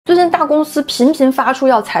大公司频频发出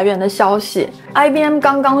要裁员的消息 ，IBM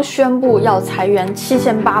刚刚宣布要裁员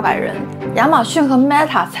7800人，亚马逊和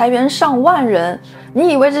Meta 裁员上万人。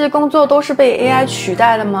你以为这些工作都是被 AI 取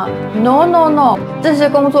代了吗 ？No No No， 这些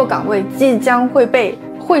工作岗位即将会被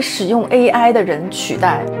会使用 AI 的人取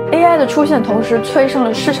代。AI 的出现同时催生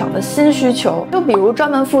了市场的新需求，就比如专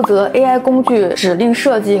门负责 AI 工具指令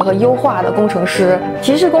设计和优化的工程师，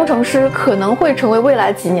提示工程师可能会成为未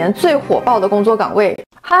来几年最火爆的工作岗位。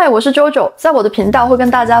嗨，我是 JoJo， 在我的频道会跟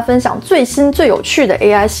大家分享最新最有趣的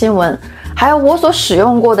AI 新闻，还有我所使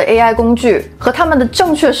用过的 AI 工具和它们的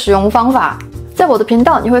正确使用方法。在我的频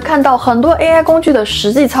道，你会看到很多 AI 工具的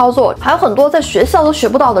实际操作，还有很多在学校都学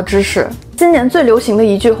不到的知识。今年最流行的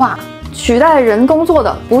一句话，取代人工作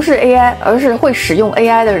的不是 AI， 而是会使用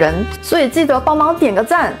AI 的人。所以记得帮忙点个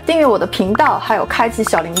赞，订阅我的频道，还有开启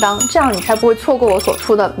小铃铛，这样你才不会错过我所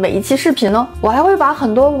出的每一期视频哦。我还会把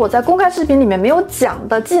很多我在公开视频里面没有讲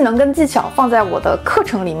的技能跟技巧放在我的课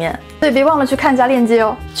程里面，所以别忘了去看一下链接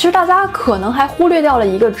哦。其实大家可能还忽略掉了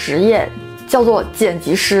一个职业，叫做剪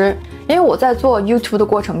辑师。因为我在做 YouTube 的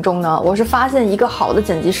过程中呢，我是发现一个好的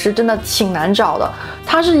剪辑师真的挺难找的，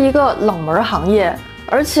它是一个冷门行业，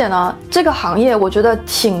而且呢，这个行业我觉得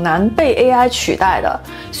挺难被 AI 取代的。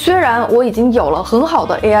虽然我已经有了很好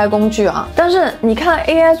的 AI 工具啊，但是你看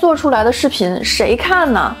AI 做出来的视频谁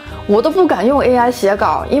看呢？我都不敢用 AI 写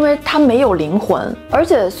稿，因为它没有灵魂。而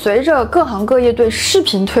且随着各行各业对视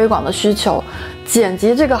频推广的需求，剪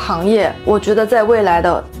辑这个行业，我觉得在未来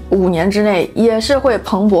的5年之内也是会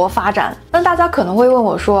蓬勃发展。那大家可能会问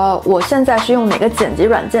我说，我现在是用哪个剪辑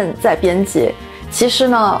软件在编辑？其实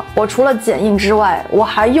呢，我除了剪映之外，我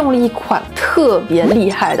还用了一款特别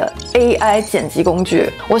厉害的 AI 剪辑工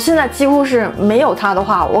具。我现在几乎是没有它的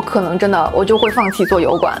话，我可能真的就会放弃做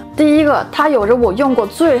油管。第一个，它有着我用过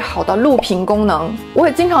最好的录屏功能。我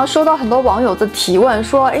也经常收到很多网友的提问，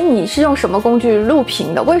说，你是用什么工具录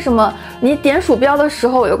屏的？为什么你点鼠标的时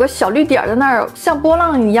候有个小绿点在那儿，像波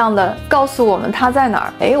浪一样的告诉我们它在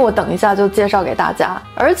哪儿？我等一下就介绍给大家。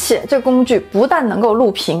而且这个工具不但能够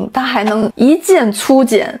录屏，它还能一键粗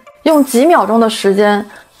剪，用几秒钟的时间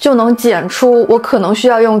就能剪出我可能需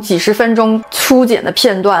要用几十分钟粗剪的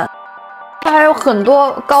片段。它还有很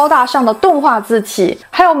多高大上的动画字体，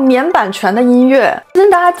还有免版权的音乐，跟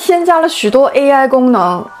大家添加了许多 AI 功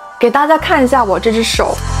能。给大家看一下我这只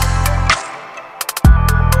手，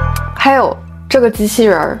还有这个机器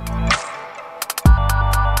人。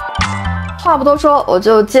话不多说，我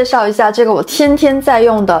就介绍一下这个我天天在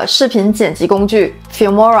用的视频剪辑工具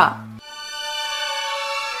Filmora。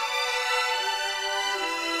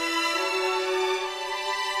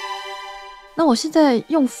那我现在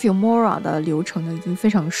用 Filmora 的流程呢，已经非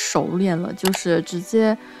常熟练了，就是直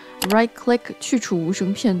接 right click 去除无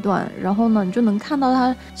声片段，然后呢，你就能看到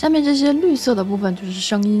它下面这些绿色的部分就是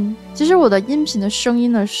声音。其实我的音频的声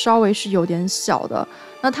音呢，稍微是有点小的。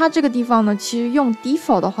那它这个地方呢，其实用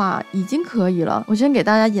default 的话已经可以了。我先给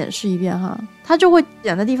大家演示一遍哈，它就会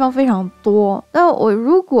剪的地方非常多。但我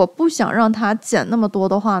如果不想让它剪那么多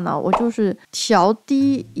的话呢，我就是调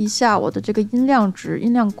低一下我的这个音量值、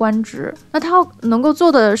音量关值。那它能够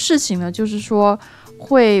做的事情呢，就是说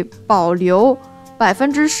会保留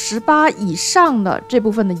18%以上的这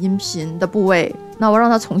部分的音频的部位。那我让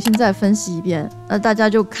它重新再分析一遍，那大家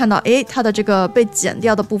就看到，它的这个被剪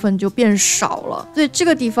掉的部分就变少了。所以这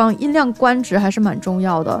个地方音量关值还是蛮重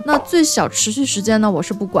要的。那最小持续时间呢，我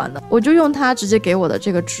是不管的，我就用它直接给我的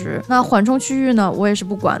这个值。那缓冲区域呢，我也是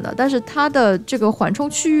不管的，但是它的这个缓冲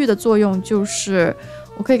区域的作用就是，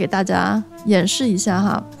我可以给大家演示一下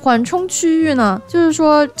哈。缓冲区域呢，就是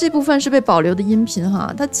说这部分是被保留的音频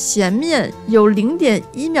哈，它前面有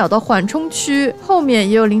0.1秒的缓冲区，后面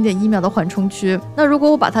也有0.1秒的缓冲区。那如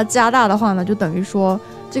果我把它加大的话呢，就等于说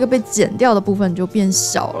这个被剪掉的部分就变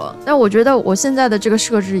小了。但我觉得我现在的这个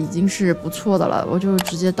设置已经是不错的了，我就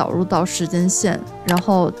直接导入到时间线，然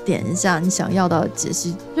后点一下你想要的解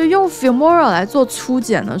析。就用 Filmora 来做粗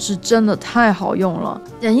剪呢，是真的太好用了。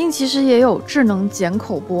剪映其实也有智能剪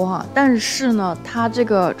口播哈，但是呢，它这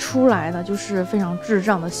个出来呢就是非常智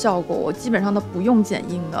障的效果，我基本上都不用剪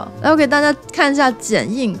映的。来，我给大家看一下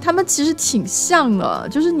剪映，它们其实挺像的，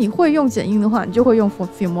就是你会用剪映的话，你就会用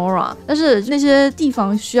Filmora， 但是那些地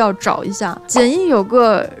方需要找一下。剪映有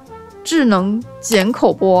个智能剪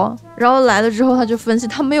口播，然后来了之后，它就分析，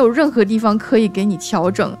它没有任何地方可以给你调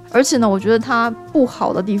整。而且呢，我觉得它不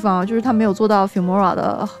好的地方就是它没有做到 Filmora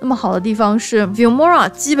的那么好的地方是 Filmora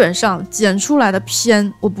基本上剪出来的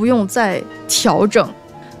片，我不用再调整，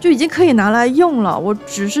就已经可以拿来用了，我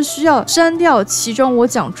只是需要删掉其中我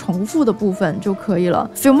讲重复的部分就可以了。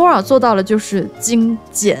Filmora 做到了就是精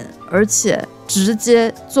简，而且直接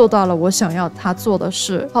做到了我想要它做的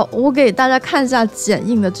事。好，我给大家看一下剪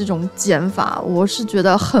映的这种剪法，我是觉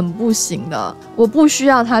得很不行的。我不需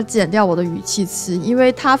要它剪掉我的语气词，因为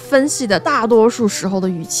它分析的大多数时候的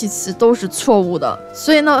语气词都是错误的，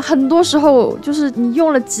所以呢，很多时候就是你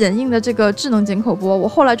用了剪映的这个智能剪口播，我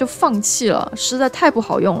后来就放弃了，实在太不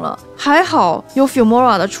好用了。还好有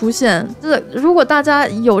Filmora 的出现，如果大家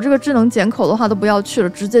有这个智能剪口的话，都不要去了，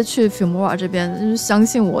直接去 Filmora 这边，就是相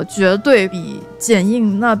信我，绝对比剪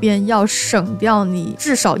映那边要省掉你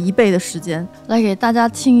至少1倍的时间。来给大家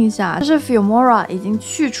听一下，这是 Filmora 已经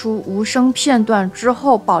去除无声片段之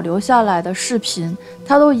后保留下来的视频，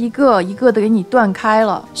它都一个一个的给你断开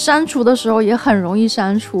了，删除的时候也很容易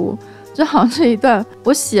删除。就好像这一段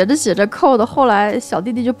我写着写着code，后来小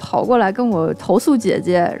弟弟就跑过来跟我投诉姐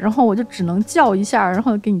姐，然后我就只能叫一下，然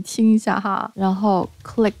后给你听一下哈，然后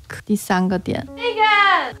click 第3个点。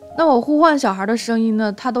那我呼唤小孩的声音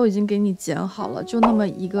呢，它都已经给你剪好了，就那么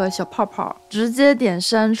一个小泡泡，直接点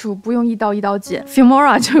删除，不用一刀一刀剪。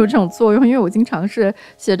Filmora 就有这种作用，因为我经常是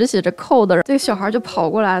写着写着code，这个小孩就跑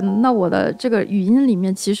过来，那我的这个语音里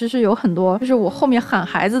面其实是有很多就是我后面喊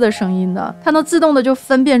孩子的声音的，它能自动的就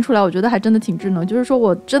分辨出来，我觉得还真的挺智能。就是说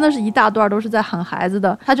我真的是一大段都是在喊孩子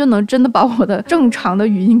的，它就能真的把我的正常的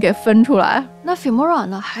语音给分出来。那 Filmora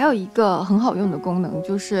呢，还有一个很好用的功能，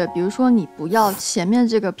就是比如说你不要前面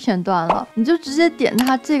这个片段了，你就直接点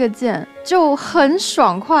它这个键，就很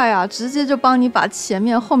爽快啊，直接就帮你把前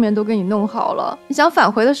面后面都给你弄好了。你想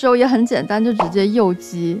返回的时候也很简单，就直接右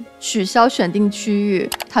击取消选定区域，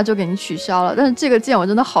它就给你取消了。但是这个键我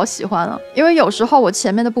真的好喜欢啊，因为有时候我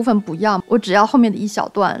前面的部分不要，我只要后面的一小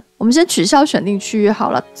段。我们先取消选定区域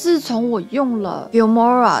好了。自从我用了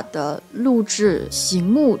Filmora 的录制形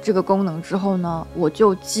幕这个功能之后呢，我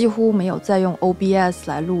就几乎没有再用 OBS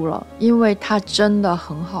来录了，因为它真的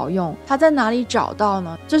很好用。它在哪里找到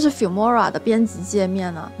呢？这是 Filmora 的编辑界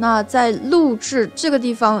面啊。那在录制这个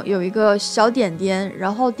地方有一个小点点，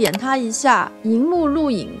然后点它一下，荧幕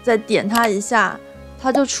录影，再点它一下，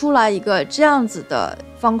它就出来一个这样子的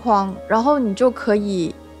方框，然后你就可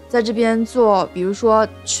以在这边做，比如说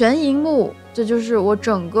全荧幕，这就是我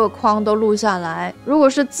整个框都录下来。如果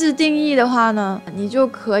是自定义的话呢，你就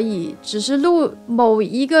可以只是录某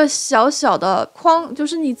一个小小的框，就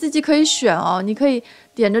是你自己可以选哦，你可以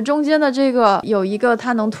点着中间的这个有一个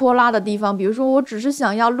它能拖拉的地方，比如说我只是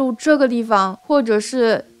想要录这个地方，或者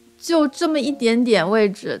是就这么一点点位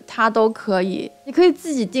置，它都可以。你可以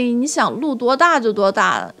自己定义，你想录多大就多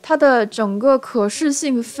大。它的整个可视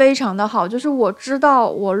性非常的好，就是我知道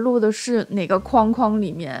我录的是哪个框框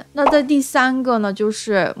里面。那在第3个呢，就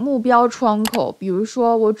是目标窗口，比如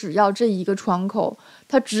说我只要这一个窗口，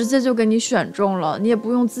它直接就给你选中了，你也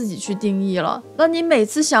不用自己去定义了。那你每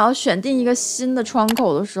次想要选定一个新的窗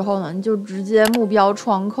口的时候呢，你就直接目标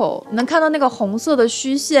窗口，你能看到那个红色的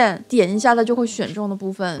虚线，点一下它就会选中的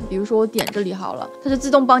部分。比如说我点这里好了，它就自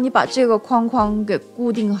动帮你把这个框框给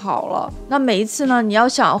固定好了。那每一次呢，你要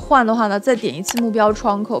想换的话呢，再点一次目标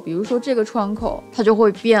窗口，比如说这个窗口，它就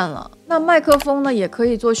会变了。那麦克风呢也可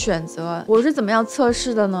以做选择，我是怎么样测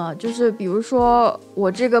试的呢？就是比如说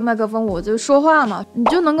我这个麦克风，我就说话嘛，你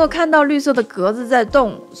就能够看到绿色的格子在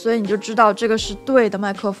动，所以你就知道这个是对的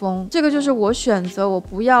麦克风。这个就是我选择我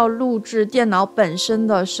不要录制电脑本身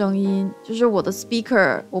的声音，就是我的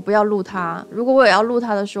speaker 我不要录它。如果我也要录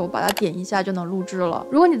它的时候，我把它点一下就能录制了。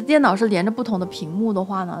如果你的电脑是连着不同的屏幕的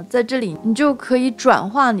话呢，在这里你就可以转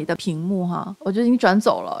换你的屏幕哈，我就已经转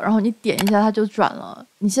走了，然后你点一下它就转了。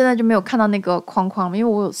你现在就没有看到那个框框了，因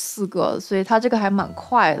为我有4个，所以它这个还蛮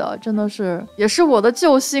快的，真的是也是我的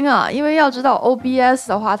救星啊！因为要知道 OBS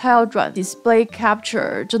的话，它要转 Display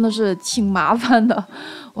Capture 真的是挺麻烦的，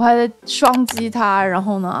我还得双击它，然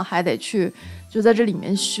后呢还得去就在这里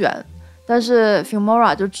面选。但是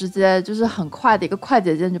Filmora 就直接就是很快的一个快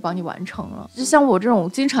捷键就帮你完成了。就像我这种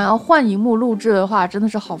经常要换荧幕录制的话，真的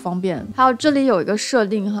是好方便。还有这里有一个设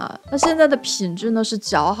定哈，那现在的品质呢是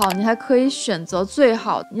较好，你还可以选择最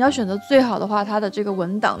好。你要选择最好的话，它的这个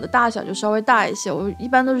文档的大小就稍微大一些，我一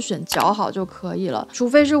般都是选较好就可以了，除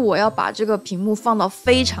非是我要把这个屏幕放到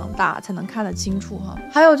非常大才能看得清楚哈。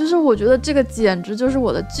还有就是我觉得这个简直就是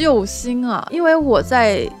我的救星啊，因为我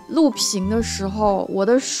在录屏的时候，我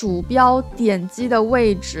的鼠标点击的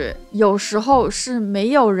位置有时候是没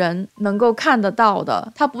有人能够看得到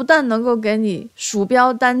的，它不但能够给你鼠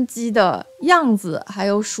标单击的样子，还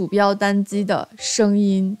有鼠标单击的声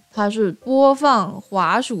音，它是播放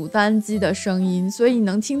滑鼠单击的声音，所以你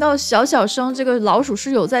能听到小小声，这个老鼠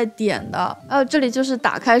是有在点的。这里就是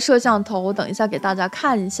打开摄像头，我等一下给大家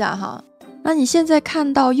看一下哈。那你现在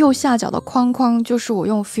看到右下角的框框，就是我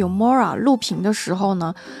用 Filmora 录屏的时候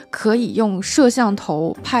呢，可以用摄像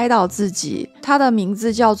头拍到自己，它的名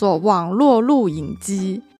字叫做网络录影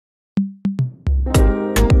机。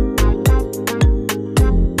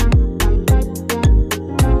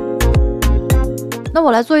那我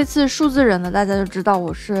来做一次数字人呢，大家就知道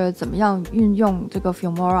我是怎么样运用这个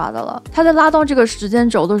Filmora 的了。它在拉动这个时间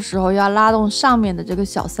轴的时候，要拉动上面的这个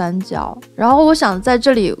小三角，然后我想在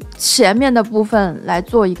这里前面的部分来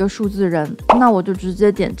做一个数字人，那我就直接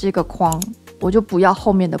点这个框，我就不要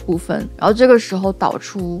后面的部分，然后这个时候导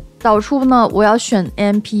出。导出呢，我要选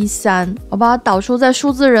MP3， 我把它导出在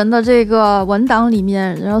数字人的这个文档里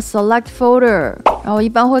面，然后 Select Folder， 然后一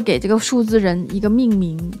般会给这个数字人一个命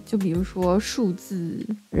名，就比如说数字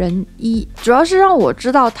人1，主要是让我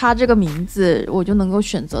知道它这个名字，我就能够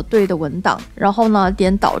选择对的文档，然后呢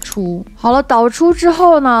点导出。好了，导出之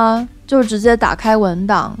后呢，就直接打开文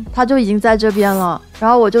档，它就已经在这边了。然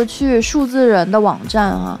后我就去数字人的网站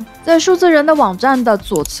啊，在数字人的网站的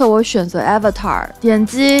左侧，我选择 Avatar， 点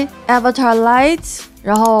击 Avatar Light，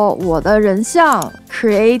 然后我的人像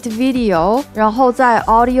Create Video， 然后在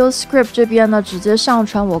Audio Script 这边呢，直接上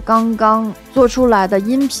传我刚刚做出来的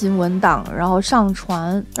音频文档，然后上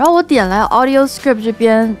传。然后我点来 Audio Script 这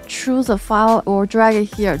边 Choose a file or drag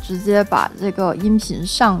it here， 直接把这个音频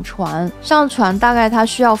上传。上传大概它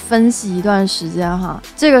需要分析一段时间哈，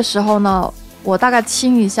这个时候呢，我大概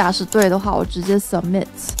清一下是对的话，我直接 Submit，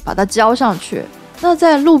 把它交上去。那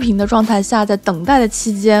在录屏的状态下，在等待的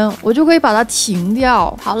期间，我就可以把它停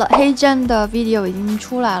掉。好了，黑键的 video 已经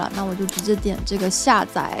出来了，那我就直接点这个下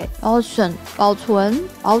载，然后选保存。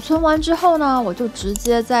保存完之后呢，我就直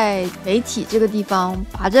接在媒体这个地方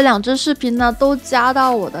把这2支视频呢都加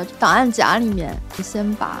到我的档案夹里面。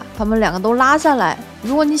先把它们2个都拉下来。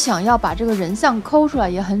如果你想要把这个人像抠出来，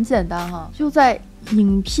也很简单哈，就在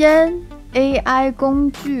影片 AI 工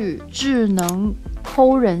具智能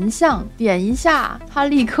抠人像，点一下，它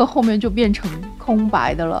立刻后面就变成空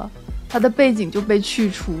白的了，它的背景就被去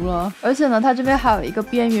除了。而且呢，它这边还有一个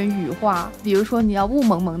边缘羽化，比如说你要雾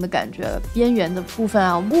蒙蒙的感觉，边缘的部分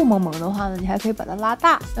啊雾蒙蒙的话呢，你还可以把它拉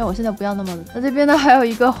大，但我现在不要那么。那这边呢还有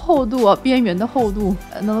一个厚度啊，边缘的厚度，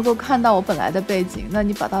能够看到我本来的背景，那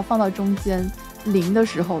你把它放到中间。0的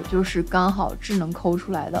时候就是刚好智能抠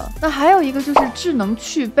出来的。那还有一个就是智能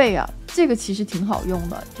去背啊，这个其实挺好用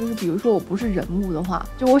的，就是比如说我不是人物的话，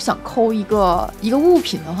就我想抠一个物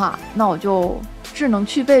品的话，那我就智能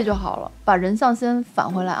去背就好了，把人像先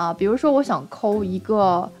返回来啊。比如说我想抠一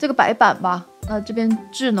个这个白板吧，那这边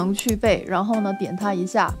智能去背，然后呢点它一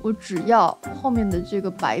下，我只要后面的这个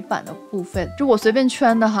白板的部分，就我随便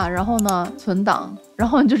圈的哈，然后呢存档，然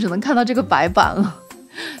后你就只能看到这个白板了。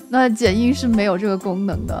那剪映是没有这个功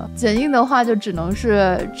能的，剪映的话就只能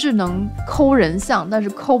是智能抠人像，但是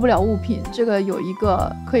抠不了物品。这个有一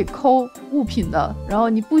个可以抠物品的，然后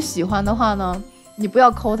你不喜欢的话呢，你不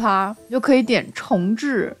要抠它，就可以点重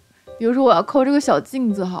置。比如说我要抠这个小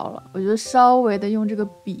镜子好了，我就稍微的用这个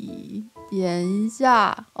笔点一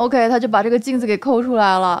下 ，OK， 它就把这个镜子给抠出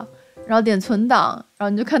来了。然后点存档，然后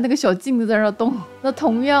你就看那个小镜子在那动。那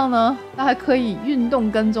同样呢，它还可以运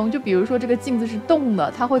动跟踪，就比如说这个镜子是动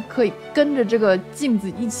的，它会可以跟着这个镜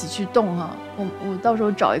子一起去动哈。我到时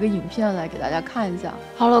候找一个影片来给大家看一下。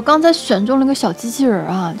好了，我刚才选中了个小机器人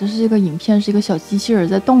啊，这是一个影片，是一个小机器人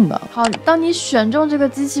在动的。好，当你选中这个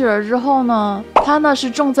机器人之后呢，它呢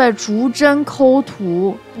是重在逐帧抠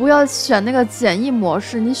图，不要选那个简易模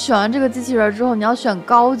式。你选完这个机器人之后，你要选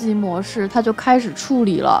高级模式，它就开始处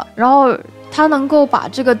理了，然后它能够把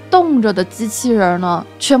这个动着的机器人呢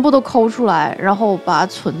全部都抠出来，然后把它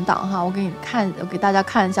存档哈。我给大家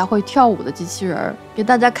看一下会跳舞的机器人，给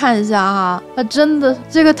大家看一下哈。它真的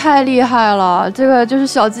这个太厉害了，这个就是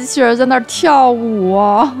小机器人在那儿跳舞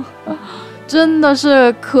啊。真的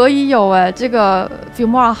是可以有哎，这个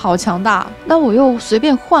Filmora 好强大。那我又随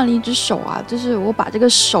便换了一只手啊，就是我把这个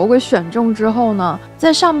手给选中之后呢，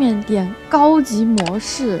在上面点高级模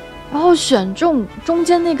式，然后选中中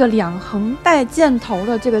间那个2横带箭头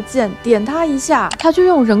的这个键，点它一下，它就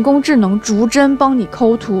用人工智能逐帧帮你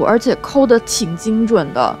抠图，而且抠得挺精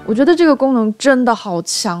准的。我觉得这个功能真的好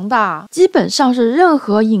强大，基本上是任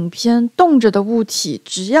何影片动着的物体，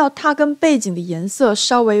只要它跟背景的颜色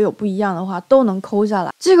稍微有不一样的话，都能抠下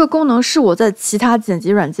来。这个功能是我在其他剪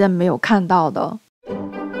辑软件没有看到的。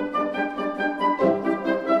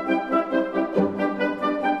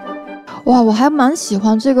哇，我还蛮喜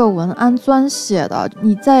欢这个文案专写的。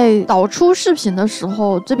你在导出视频的时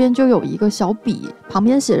候，这边就有一个小笔，旁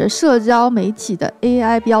边写着社交媒体的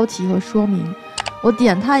AI 标题和说明。我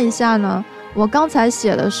点它一下呢，我刚才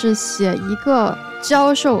写的是写一个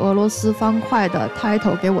教授俄罗斯方块的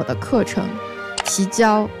title 给我的课程，提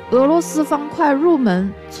交俄罗斯方块入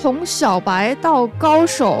门，从小白到高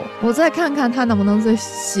手。我再看看他能不能再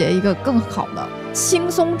写一个更好的，轻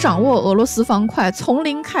松掌握俄罗斯方块从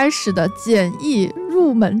零开始的简易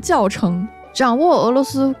入门教程，掌握俄罗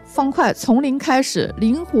斯方块从零开始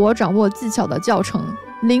灵活掌握技巧的教程，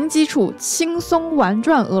零基础轻松玩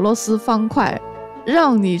转俄罗斯方块，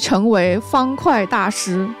让你成为方块大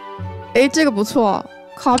师。诶，这个不错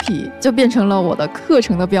，copy 就变成了我的课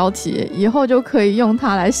程的标题，以后就可以用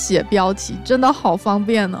它来写标题，真的好方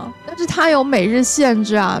便呢。但是它有每日限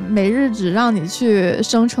制啊，每日只让你去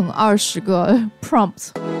生成20个 prompt。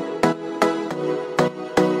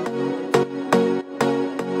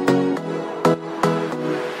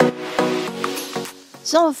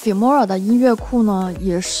像 Filmora 的音乐库呢，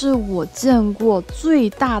也是我见过最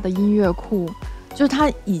大的音乐库。就是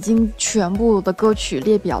它已经全部的歌曲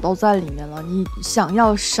列表都在里面了，你想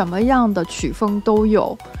要什么样的曲风都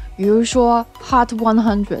有。比如说 Hot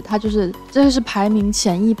 100，这是排名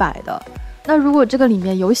前100的。那如果这个里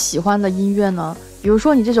面有喜欢的音乐呢，比如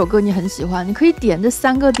说你这首歌你很喜欢，你可以点这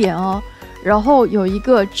3个点哦，然后有一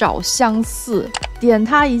个找相似，点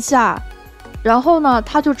它一下，然后呢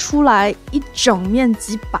它就出来一整面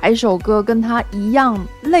几百首歌跟它一样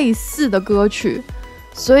类似的歌曲。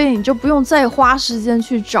所以你就不用再花时间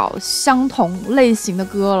去找相同类型的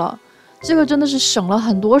歌了，这个真的是省了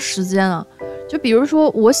很多时间啊。就比如说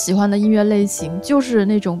我喜欢的音乐类型就是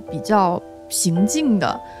那种比较平静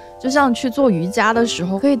的，就像去做瑜伽的时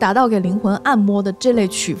候可以达到给灵魂按摩的这类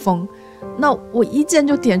曲风，那我一键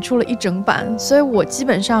就点出了一整版，所以我基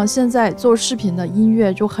本上现在做视频的音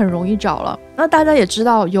乐就很容易找了。那大家也知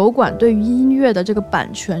道，油管对于音乐的这个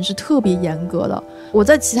版权是特别严格的。我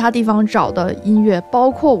在其他地方找的音乐，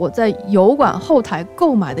包括我在油管后台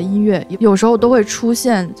购买的音乐，有时候都会出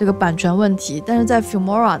现这个版权问题，但是在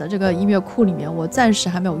Filmora 的这个音乐库里面，我暂时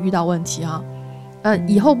还没有遇到问题哈。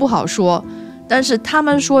以后不好说。但是他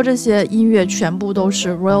们说这些音乐全部都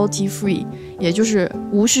是 royalty free， 也就是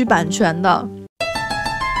无需版权的。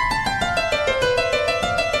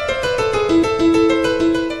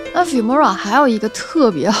那 Filmora 还有一个特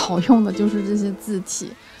别好用的就是这些字体，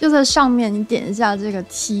就在上面你点一下这个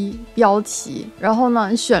T 标题，然后呢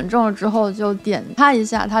你选中了之后就点它一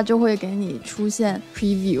下，它就会给你出现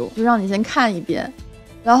preview， 就让你先看一遍。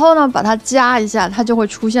然后呢把它加一下，它就会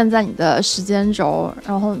出现在你的时间轴，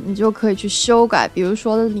然后你就可以去修改。比如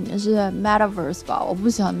说里面是 metaverse 吧，我不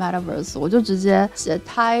喜欢 metaverse， 我就直接写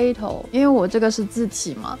title， 因为我这个是字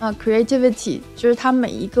体嘛。那 creativity 就是它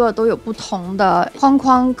每一个都有不同的框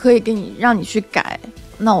框可以让你去改，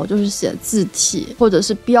那我就是写字体或者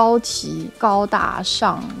是标题，高大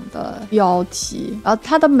上的标题，然后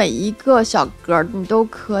它的每一个小格你都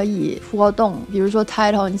可以拖动，比如说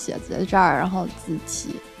title 你写在这儿，然后字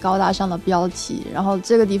体高大上的标题，然后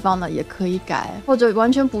这个地方呢也可以改，或者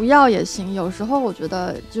完全不要也行。有时候我觉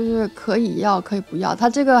得就是可以要可以不要，它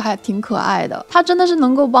这个还挺可爱的，它真的是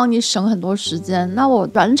能够帮你省很多时间。那我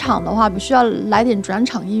转场的话必须要来点转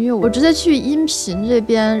场音乐，我直接去音频这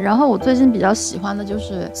边，然后我最近比较喜欢的就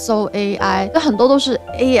是搜 AI， 那很多都是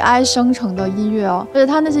AI 生成的音乐哦，而且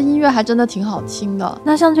它那些音乐还真的挺好听的。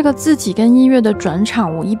那像这个字体跟音乐的转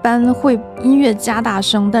场，我一般会音乐加大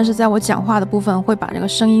声，但是在我讲话的部分会把这个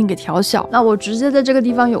声音给调小。那我直接在这个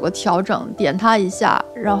地方有个调整，点它一下，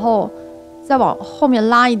然后再往后面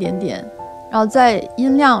拉一点点，然后再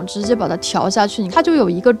音量直接把它调下去，它就有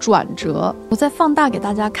一个转折。我再放大给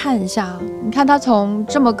大家看一下，你看它从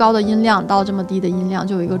这么高的音量到这么低的音量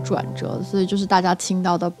就有一个转折，所以就是大家听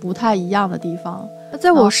到的不太一样的地方。在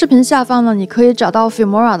我视频下方呢，你可以找到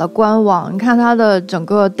Filmora 的官网，你看它的整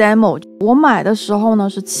个 demo。我买的时候呢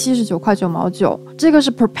是79块9毛9，这个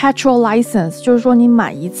是 perpetual license， 就是说你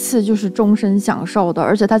买一次就是终身享受的，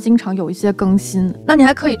而且它经常有一些更新。那你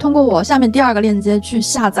还可以通过我下面第2个链接去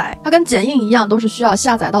下载，它跟剪映一样，都是需要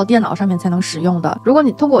下载到电脑上面才能使用的。如果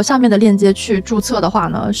你通过我下面的链接去注册的话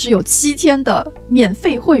呢，是有7天的免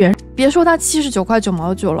费会员。别说它79块9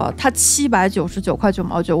毛9了，它799块9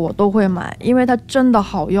毛9我都会买，因为它真的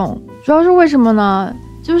好用。主要是为什么呢？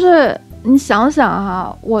就是你想想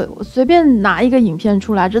哈，我随便拿一个影片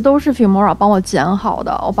出来，这都是 Filmora 帮我剪好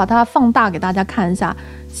的，我把它放大给大家看一下。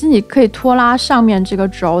其实你可以拖拉上面这个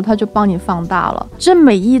轴，它就帮你放大了。这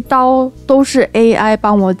每一刀都是 AI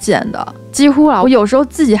帮我剪的，几乎啦。我有时候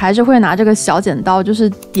自己还是会拿这个小剪刀，就是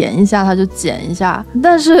点一下它就剪一下。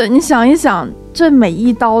但是你想一想，这每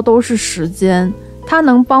一刀都是时间。它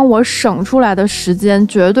能帮我省出来的时间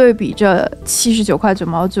绝对比这79块9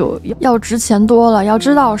毛9要值钱多了。要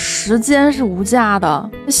知道时间是无价的，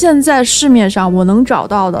现在市面上我能找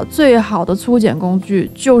到的最好的粗剪工具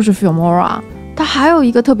就是 Filmora，它还有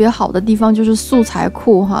一个特别好的地方就是素材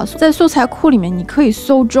库哈，在素材库里面你可以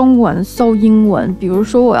搜中文、搜英文，比如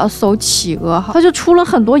说我要搜企鹅哈，它就出了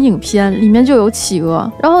很多影片，里面就有企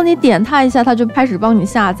鹅，然后你点它一下，它就开始帮你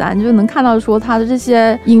下载，你就能看到说它的这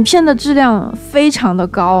些影片的质量非常的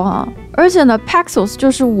高哈。而且呢 Pexels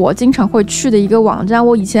就是我经常会去的一个网站，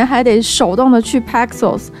我以前还得手动的去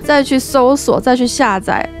Pexels 再去搜索再去下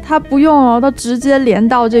载，它不用哦，它直接连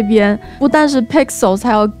到这边，不但是 Pexels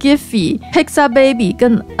还有 Giphy、Pixabay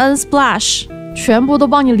跟 Unsplash 全部都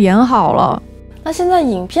帮你连好了。那现在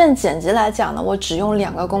影片剪辑来讲呢，我只用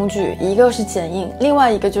2个工具，一个是剪映，另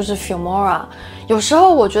外一个就是 Filmora。有时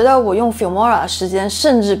候我觉得我用 Filmora 的时间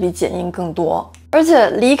甚至比剪映更多。而且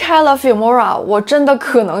离开了 Filmora， 我真的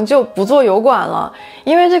可能就不做油管了，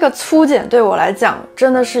因为这个粗剪对我来讲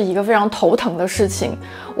真的是一个非常头疼的事情。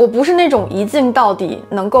我不是那种一镜到底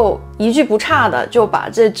能够一句不差的就把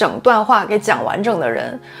这整段话给讲完整的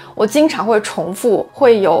人，我经常会重复，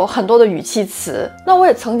会有很多的语气词。那我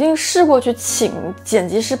也曾经试过去请剪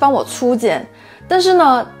辑师帮我粗剪，但是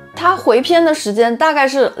呢，他回片的时间大概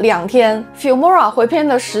是2天 ，Filmora 回片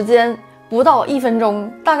的时间不到1分钟，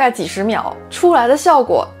大概几十秒，出来的效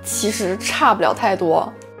果其实差不了太多。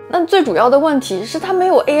那最主要的问题是它没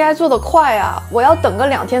有 AI 做得快啊！我要等个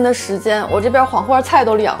2天的时间，我这边黄花菜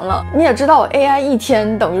都凉了。你也知道 AI 1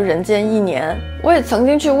天等于人间1年。我也曾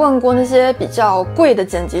经去问过那些比较贵的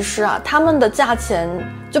剪辑师啊，他们的价钱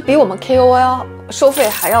就比我们 KOL 收费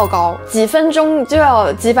还要高，几分钟就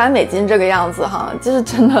要几百美金这个样子哈，就是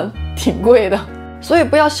真的挺贵的。所以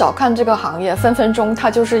不要小看这个行业，分分钟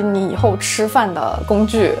它就是你以后吃饭的工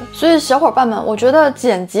具。所以小伙伴们，我觉得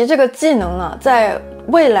剪辑这个技能呢，在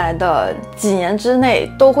未来的几年之内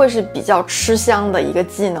都会是比较吃香的一个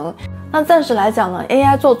技能。那暂时来讲呢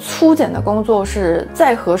 ，AI 做粗剪的工作是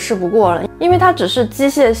再合适不过了，因为它只是机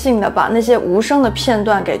械性的把那些无声的片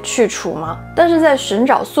段给去除嘛。但是在寻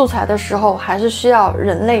找素材的时候，还是需要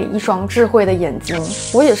人类一双智慧的眼睛。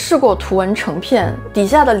我也试过图文成片，底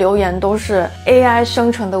下的留言都是 AI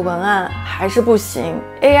生成的文案还是不行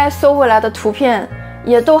 ，AI 搜回来的图片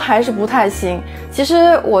也都还是不太行。其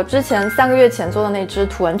实我之前3个月前做的那支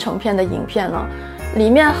图文成片的影片呢，里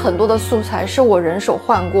面很多的素材是我人手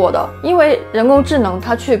换过的，因为人工智能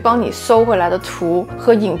它去帮你搜回来的图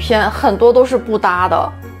和影片很多都是不搭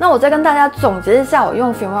的。那我再跟大家总结一下我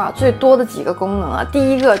用 Filmora 最多的几个功能啊，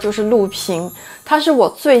第一个就是录屏，它是我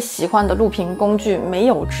最喜欢的录屏工具，没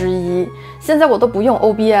有之一。现在我都不用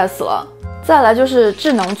OBS 了。再来就是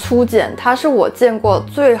智能粗剪，它是我见过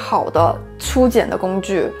最好的粗剪的工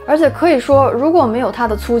具，而且可以说如果没有它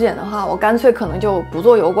的粗剪的话，我干脆可能就不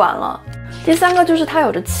做油管了。第三个就是它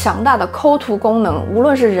有着强大的抠图功能，无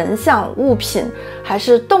论是人像、物品还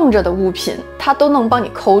是动着的物品，它都能帮你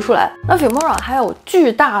抠出来。那 Filmora 还有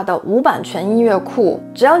巨大的无版权音乐库，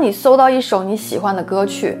只要你搜到一首你喜欢的歌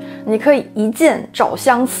曲，你可以一键找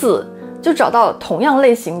相似，就找到同样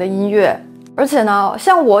类型的音乐。而且呢，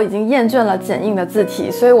像我已经厌倦了剪映的字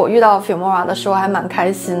体，所以我遇到 Filmora 的时候还蛮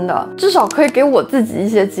开心的，至少可以给我自己一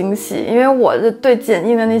些惊喜，因为我对剪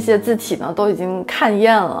映的那些字体呢都已经看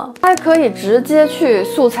厌了。还可以直接去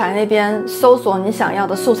素材那边搜索你想要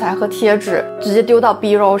的素材和贴纸，直接丢到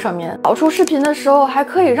B-roll 上面。导出视频的时候还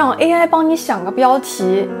可以让 AI 帮你想个标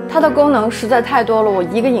题，它的功能实在太多了，我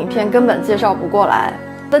一个影片根本介绍不过来。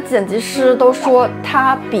我的剪辑师都说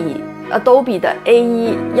它比Adobe 的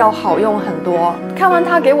A1 要好用很多。看完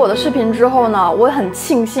他给我的视频之后呢，我很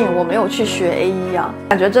庆幸我没有去学 A1 啊，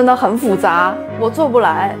感觉真的很复杂，我做不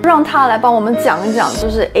来。让他来帮我们讲一讲，就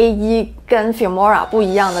是 A1 跟 Filmora 不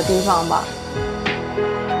一样的地方吧。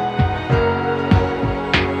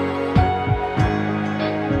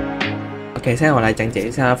OK， 现在我来讲解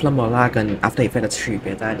一下 Filmora 跟 After Effects 的区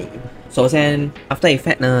别在哪里。首先 ，After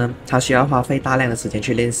Effects 呢，它需要花费大量的时间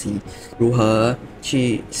去练习如何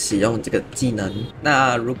去使用这个技能。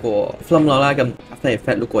那如果 Filmora 跟 After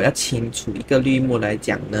Effects 如果要清除一个绿幕来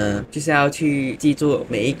讲呢，就是要去记住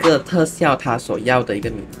每一个特效它所要的一个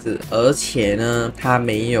名字，而且呢，它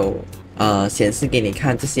没有显示给你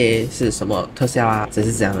看这些是什么特效啊，这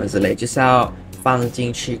是怎样的之类，就是要放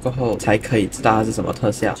进去过后才可以知道它是什么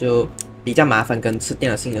特效，就比较麻烦跟吃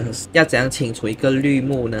电脑性能。要怎样清除一个绿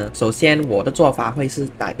幕呢？首先我的做法会是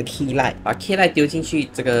打一个 key light， 把 key light 丢进去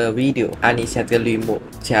这个 video， 按一下这个绿幕，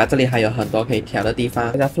其他这里还有很多可以调的地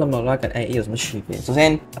方。那 Filmora 跟 AI 有什么区别？首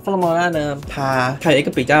先 Filmora 呢，它有一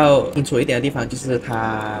个比较清楚一点的地方，就是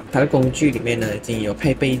它的工具里面呢已经有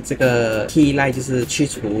配备这个 key light， 就是去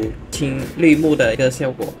除清绿幕的一个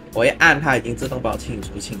效果。我一按它已经自动帮我清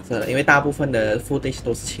除青色了，因为大部分的 footage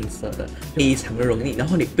都是青色的，非常的容易。然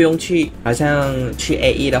后你不用去好像去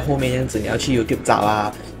AE 的后面这样子，你要去 YouTube 找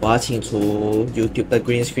啊，我要清除 YouTube 的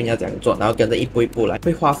green screen 要怎样做，然后跟着一步一步来，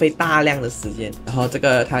会花费大量的时间。然后这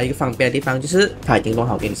个它一个方便的地方就是它已经弄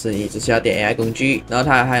好给你是你只需要点 AI 工具，然后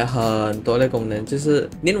它还有很多的功能，就是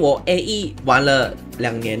连我 AE 玩了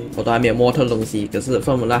2年我都还没有摸透的东西，可是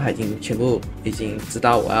Filmora 它全部已经知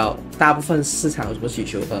道我要大部分市场有什么需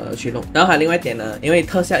求去弄。然后还有另外一点呢，因为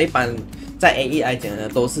特效一般在 AE 来讲呢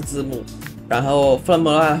都是字幕。然后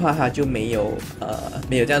Filmora 的话，它就没有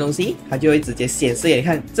这样的东西，它就会直接显示给你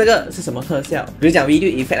看这个是什么特效。比如讲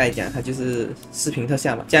video effect 来讲，它就是视频特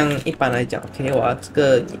效嘛。这样一般来讲 ，OK， 我要这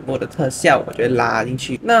个荧幕的特效，我就会拉进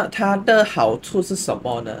去。那它的好处是什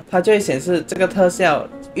么呢？它就会显示这个特效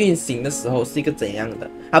运行的时候是一个怎样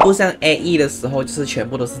的，它不像 AE 的时候就是全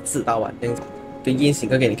部都是自导完这样子。就运行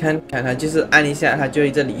个给你看，它就是按一下，它就会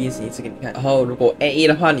这里运行一次给你看。然后如果 AE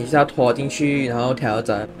的话，你是要拖进去，然后调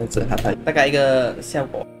整，这样子它大概一个效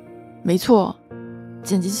果。没错，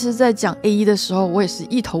剪辑师在讲 AE 的时候，我也是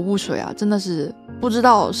一头雾水啊，真的是不知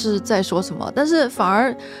道是在说什么。但是反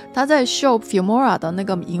而他在 show Filmora 的那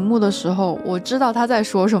个荧幕的时候，我知道他在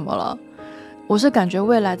说什么了。我是感觉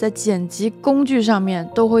未来在剪辑工具上面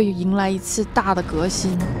都会迎来一次大的革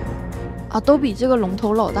新。Adobe 这个龙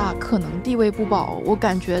头老大可能地位不保，我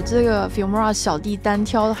感觉这个 Filmora 小弟单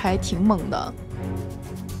挑还挺猛的。